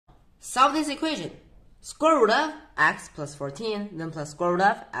Solve this equation. Square root of x plus 14, then plus square root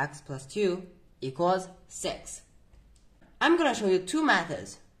of x plus 2 equals 6. I'm going to show you two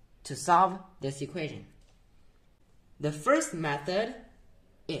methods to solve this equation. The first method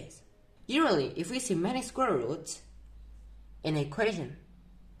is, usually if we see many square roots in an equation,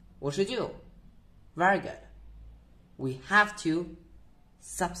 what should we do? Very good. We have to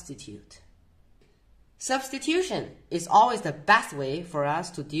substitute. Substitution is always the best way for us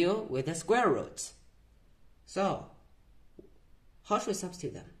to deal with the square roots. So, how should we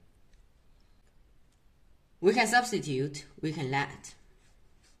substitute them? We can substitute, we can let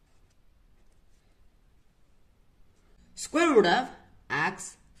square root of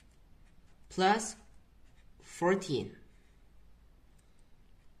x plus 14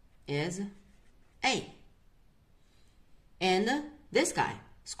 is a. And this guy,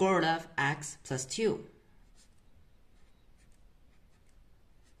 square root of x plus 2,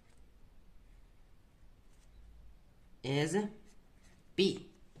 is b.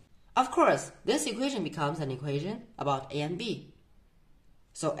 Of course, this equation becomes an equation about a and b.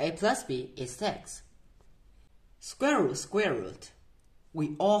 So a plus b is 6. Square root.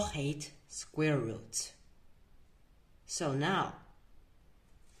 We all hate square roots. So now,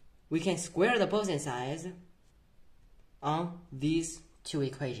 we can square the opposing sides on these two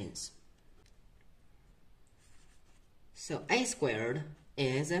equations. So a squared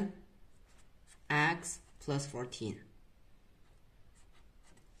is x plus 14.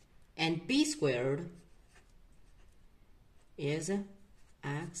 And b squared is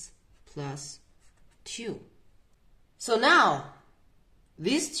x plus 2. So now,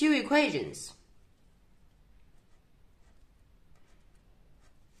 these two equations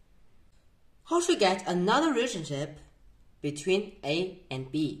how should we get another relationship between a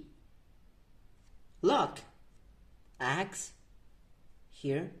and b? Look, x,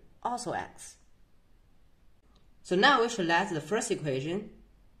 here also x. So now we should let the first equation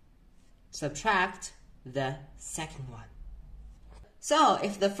subtract the second one. So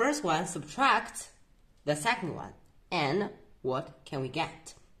if the first one subtracts the second one, and what can we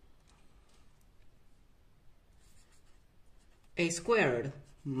get? A squared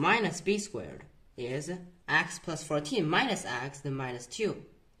minus b squared is x plus 14 minus x, then minus 2.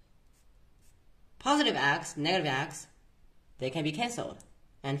 Positive x, negative x, they can be cancelled.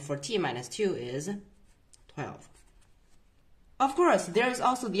 And 14 minus 2 is 12. Of course, there is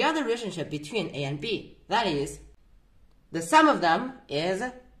also the other relationship between a and b. That is, the sum of them is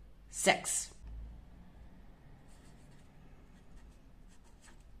 6.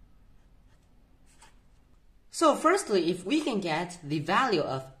 So firstly, if we can get the value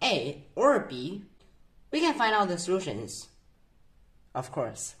of a or b, we can find out the solutions. Of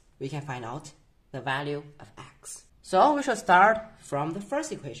course, we can find out the value of x. So we should start from the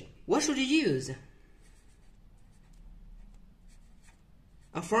first equation. What should we use?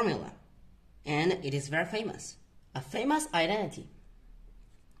 A formula, and it is very famous. A famous identity.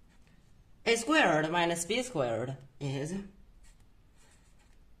 A squared minus b squared is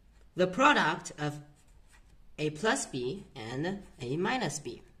the product of a plus b and a minus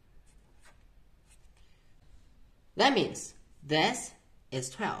b. That means this is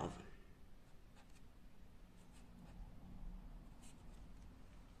 12.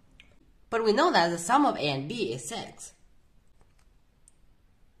 But we know that the sum of a and b is 6.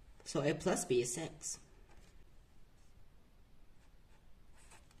 So a plus b is 6.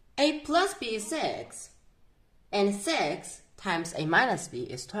 A plus b is 6, and 6 times a minus b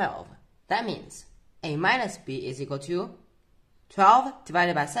is 12. That means a minus b is equal to 12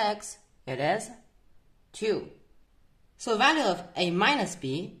 divided by 6, it is 2. So the value of a minus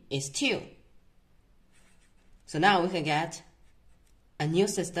b is 2. So now we can get a new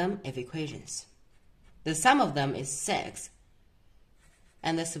system of equations. The sum of them is 6,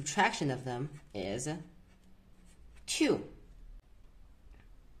 and the subtraction of them is 2.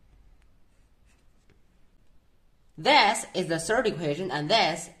 This is the third equation, and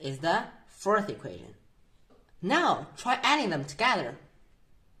this is the fourth equation. Now, try adding them together.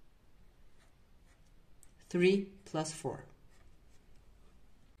 3 plus 4.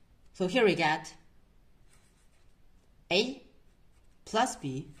 So here we get a plus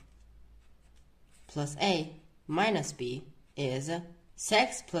b plus a minus b is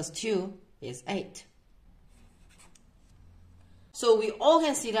 6 plus 2 is 8. So we all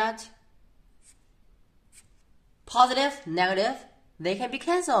can see that positive, negative, they can be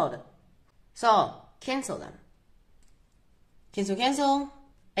cancelled. So, cancel them. Cancel.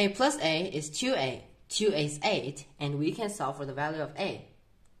 A plus a is 2a. 2a is 8, and we can solve for the value of a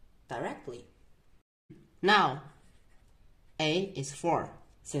directly. Now, a is 4.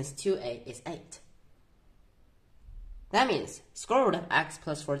 since 2a is 8. That means square root of x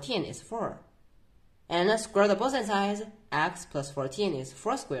plus 14 is 4. And the square root of both sides, x plus 14 is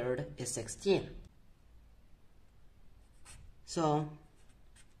 4 squared is 16. So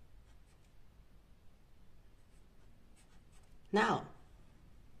now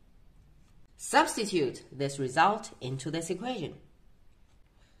substitute this result into this equation.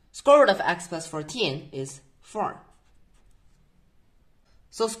 Square root of x plus 14 is 4.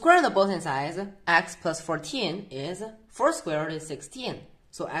 So square root of both sides, x plus 14 is 4 squared is 16.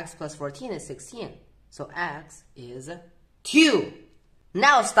 So x plus 14 is 16. So x is 2.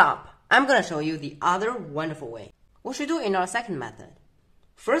 Now stop. I'm going to show you the other wonderful way. What should we do in our second method?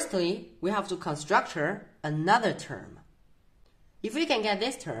 Firstly, we have to construct another term. If we can get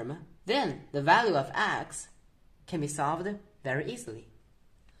this term, then the value of x can be solved very easily.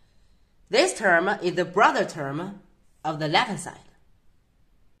 This term is the brother term of the left-hand side.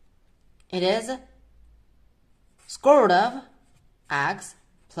 It is square root of x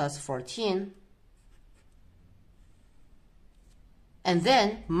plus 14 and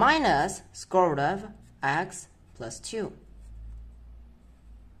then minus square root of x plus 2.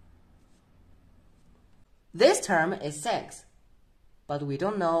 This term is 6, but we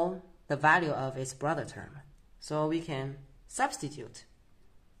don't know the value of its brother term, so we can substitute.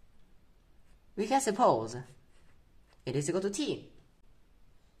 We can suppose it is equal to t.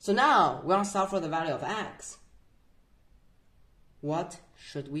 So now we want to solve for the value of x. What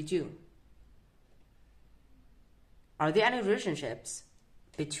should we do? Are there any relationships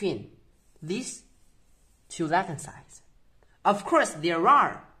between these two left-hand sides? Of course there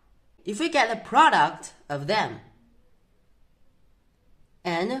are. If we get the product of them,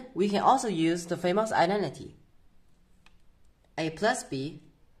 and we can also use the famous identity. A plus b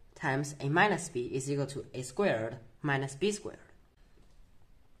times a minus b is equal to a squared minus b squared.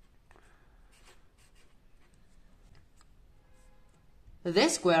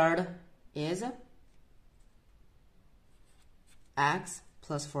 This squared is x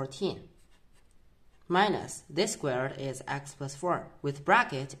plus 14 minus this squared is x plus 4 with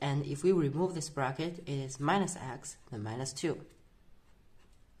bracket, and if we remove this bracket, it is minus x then minus 2.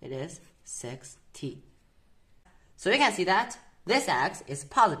 It is 6t. So you can see that this x is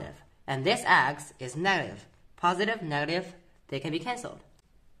positive and this x is negative. Positive, negative, they can be cancelled.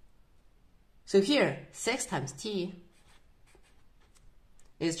 So here, 6 times t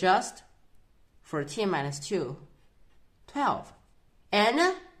is just 14 minus 2, 12.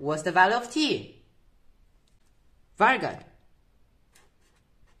 And what's the value of t? Very good.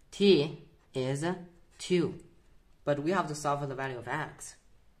 T is 2. But we have to solve for the value of x.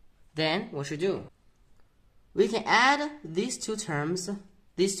 Then what should we do? We can add these two terms,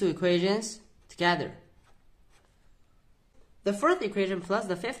 these two equations together. The first equation plus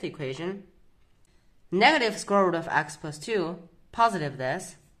the fifth equation, negative square root of x plus 2, positive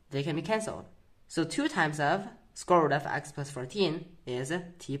this, they can be cancelled. So 2 times of square root of x plus 14 is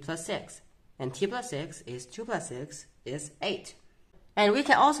t plus 6. And t plus 6 is 2 plus 6 is 8. And we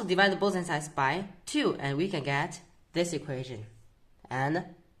can also divide both sides by 2 and we can get this equation. And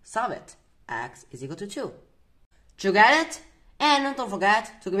solve it. X is equal to 2. Did you get it? And don't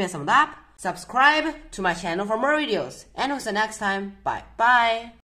forget to give me a thumbs up, subscribe to my channel for more videos. And until next time, bye bye.